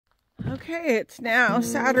Okay, it's now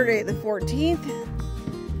Saturday the 14th.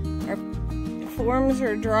 Our forms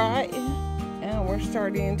are dry and we're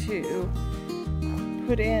starting to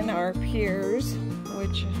put in our piers,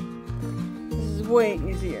 which is way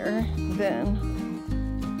easier than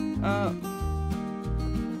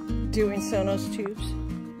doing Sonos tubes.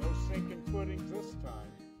 No sinking footings this time.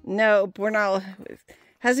 No, we're not. It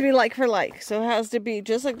has to be like for like, so it has to be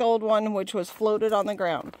just like the old one, which was floated on the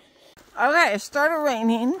ground. Okay, it started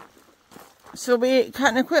raining, so we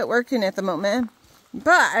kind of quit working at the moment,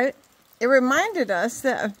 but it reminded us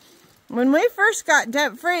that when we first got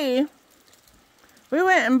debt-free, we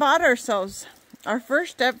went and bought ourselves our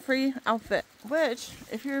first debt-free outfit, which,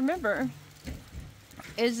 if you remember,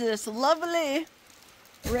 is this lovely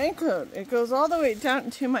raincoat. It goes all the way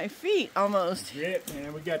down to my feet almost. Grit,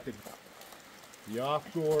 man. We got the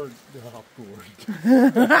off-grid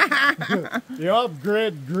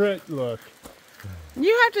grit look.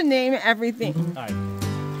 You have to name everything.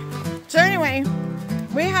 So anyway,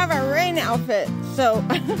 we have our rain outfit. So, oh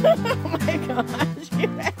my gosh, you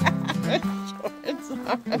have shorts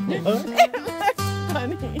on. It looks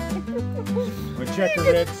funny. My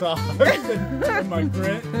checker socks and my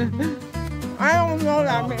grit. I don't know what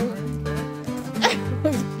that means. It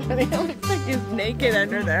looks funny. It looks like he's naked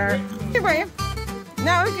under there. Anyway,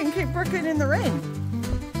 now we can keep working in the rain.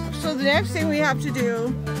 So the next thing we have to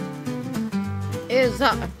do is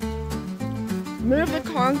move the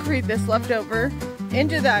concrete that's left over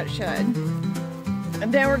into that shed,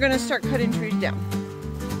 and then we're going to start cutting trees down.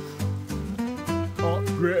 Off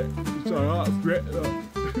grit. It's on off grit.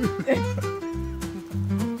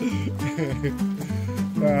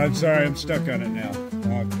 I'm sorry, I'm stuck on it now.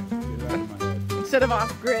 Okay, get out of my head. Instead of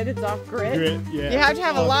off grid, it's off grit. Grit, yeah. You have to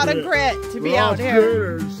have a lot of grit to be out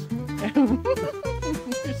here. Gritters.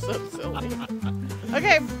 You're so silly.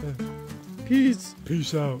 Okay. Peace.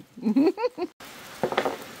 Peace out.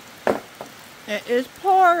 It is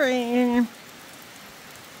pouring.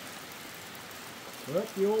 But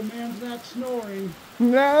the old man's not snoring.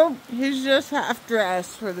 No, he's just half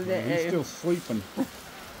dressed for the day. He's still sleeping.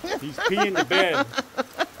 He's peeing the bed.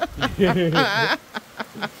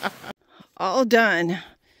 All done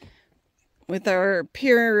with our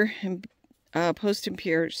pier and post and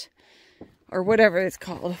piers, or whatever it's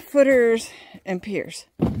called, footers and piers.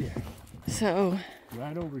 Yeah. So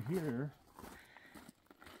right over here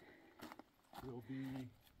will be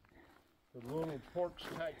the little porch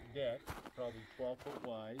type deck, probably 12 foot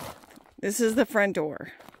wide. this is the front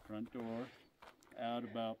door. Front door out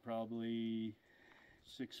about probably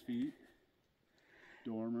 6 feet.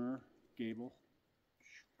 Dormer gable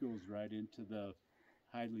goes right into the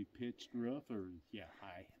highly pitched roof, or yeah,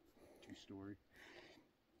 high 2-story.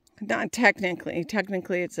 Not technically.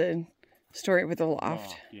 Technically, it's a story with a loft.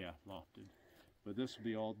 Loft, yeah, lofted. But this will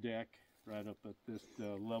be all deck right up at this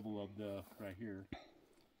level of the right here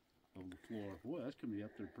of the floor. Boy, that's gonna be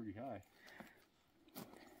up there pretty high.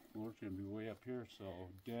 Floor's gonna be way up here, so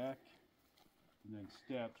deck and then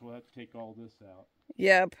steps. We'll have to take all this out.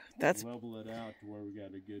 Yep, that's. Level it out to where we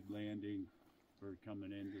got a good landing for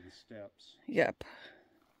coming into the steps. Yep.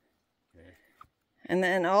 Okay. And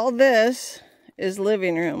then all this is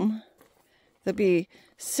living room. There'll be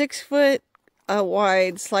 6 foot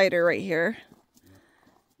wide slider right here. Yep.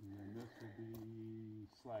 And then this will be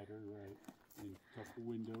slider right in a couple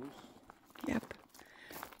windows. Yep.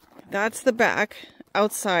 That's the back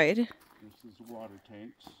outside. This is water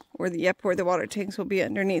tanks. Where the water tanks will be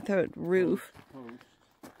underneath a roof. Post.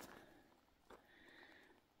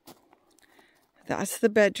 That's the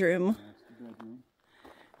bedroom. That's the bedroom.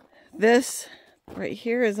 This right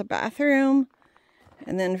here is a bathroom.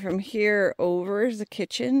 And then from here over is the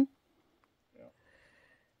kitchen. Yeah.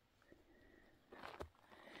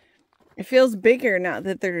 It feels bigger now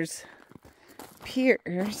that there's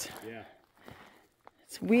piers. Yeah.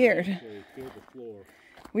 It's weird. Actually, feel the floor.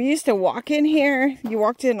 We used to walk in here. You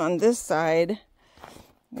walked in on this side.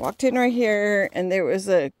 Walked in right here, and there was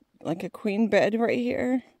like a queen bed right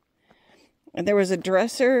here. And there was a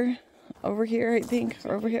dresser over here, I think,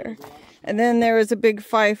 or over here. And then there was a big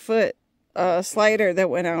 5 foot slider that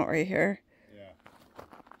went out right here. Yeah.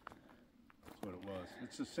 That's what it was.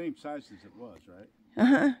 It's the same size as it was, right?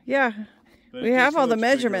 Uh-huh, yeah. But We it have just all the looks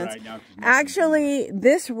bigger measurements. right now 'cause nothing's Actually,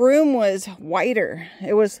 this room was wider.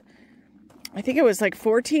 It was, I think it was like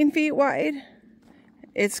 14 feet wide.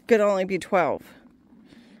 It's gonna only be 12.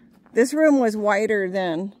 This room was wider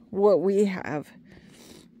than what we have.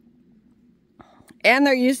 And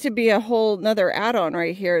there used to be a whole nother add-on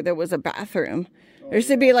right here that was a bathroom. There used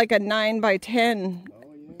to be like a 9 by 10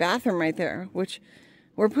 bathroom right there, which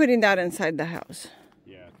we're putting that inside the house.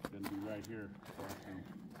 Yeah, it's gonna be right here.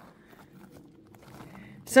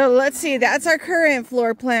 So let's see, that's our current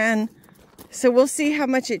floor plan. So we'll see how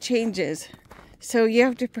much it changes. So you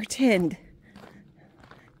have to pretend.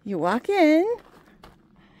 You walk in.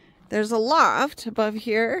 There's a loft above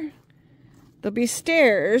here. There'll be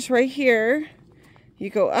stairs right here. You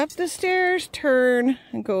go up the stairs, turn,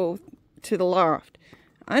 and go to the loft.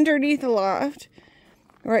 Underneath the loft,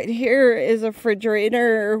 right here is a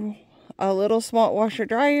refrigerator, a little small washer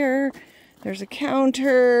dryer. There's a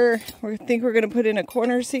counter. We think we're going to put in a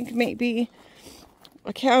corner sink maybe.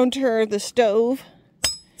 A counter, the stove,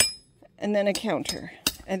 and then a counter.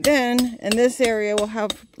 And then in this area we'll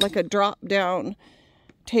have like a drop down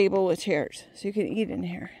table with chairs. So you can eat in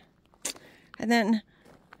here. And then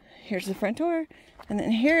here's the front door. And then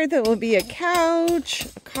here there will be a couch,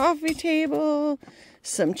 a coffee table,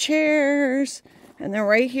 some chairs. And then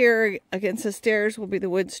right here against the stairs will be the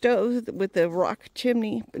wood stove with the rock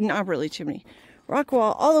chimney. Not really chimney. Rock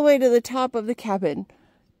wall all the way to the top of the cabin.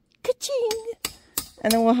 Ka-ching!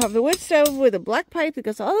 And then we'll have the wood stove with a black pipe that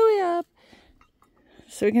goes all the way up.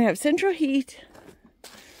 So we can have central heat.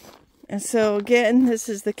 And so again, this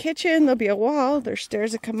is the kitchen. There'll be a wall. There's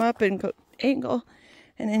stairs that come up and go angle.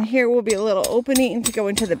 And then here will be a little opening to go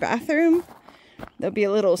into the bathroom. There'll be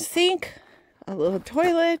a little sink, a little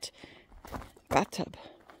toilet, bathtub.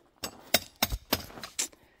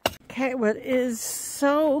 Okay, what is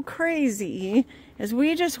so crazy is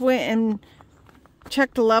we just went and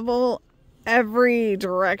checked level every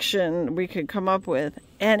direction we could come up with,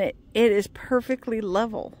 and it is perfectly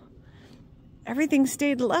level. Everything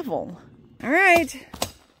stayed level. All right.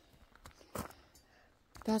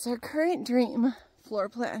 That's our current dream floor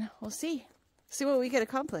plan. We'll see what we get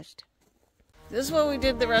accomplished. This is what we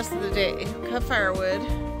did the rest of the day. Cut firewood.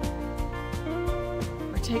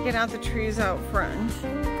 We're taking out the trees out front.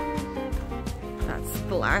 That's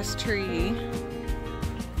the last tree.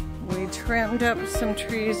 We trimmed up some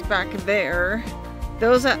trees back there.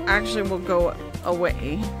 Those actually will go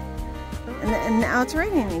away. And now it's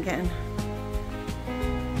raining again.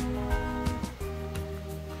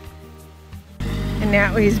 And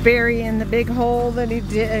now he's burying the big hole that he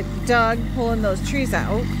dug, pulling those trees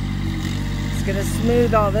out. He's gonna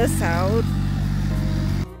smooth all this out.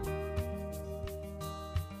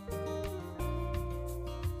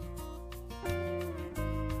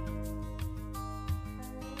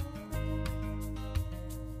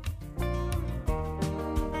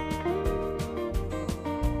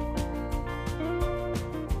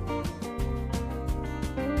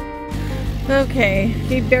 Okay,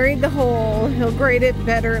 he buried the hole. He'll grade it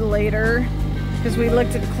better later because we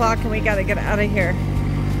looked at the clock and we got to get out of here.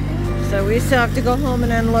 So we still have to go home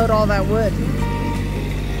and unload all that wood.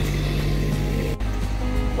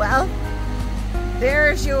 Well,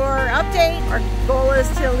 there's your update. Our goal is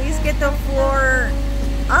to at least get the floor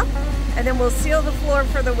up, and then we'll seal the floor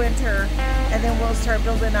for the winter, and then we'll start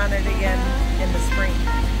building on it again in the spring.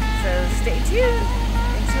 So stay tuned.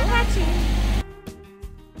 Thanks for watching.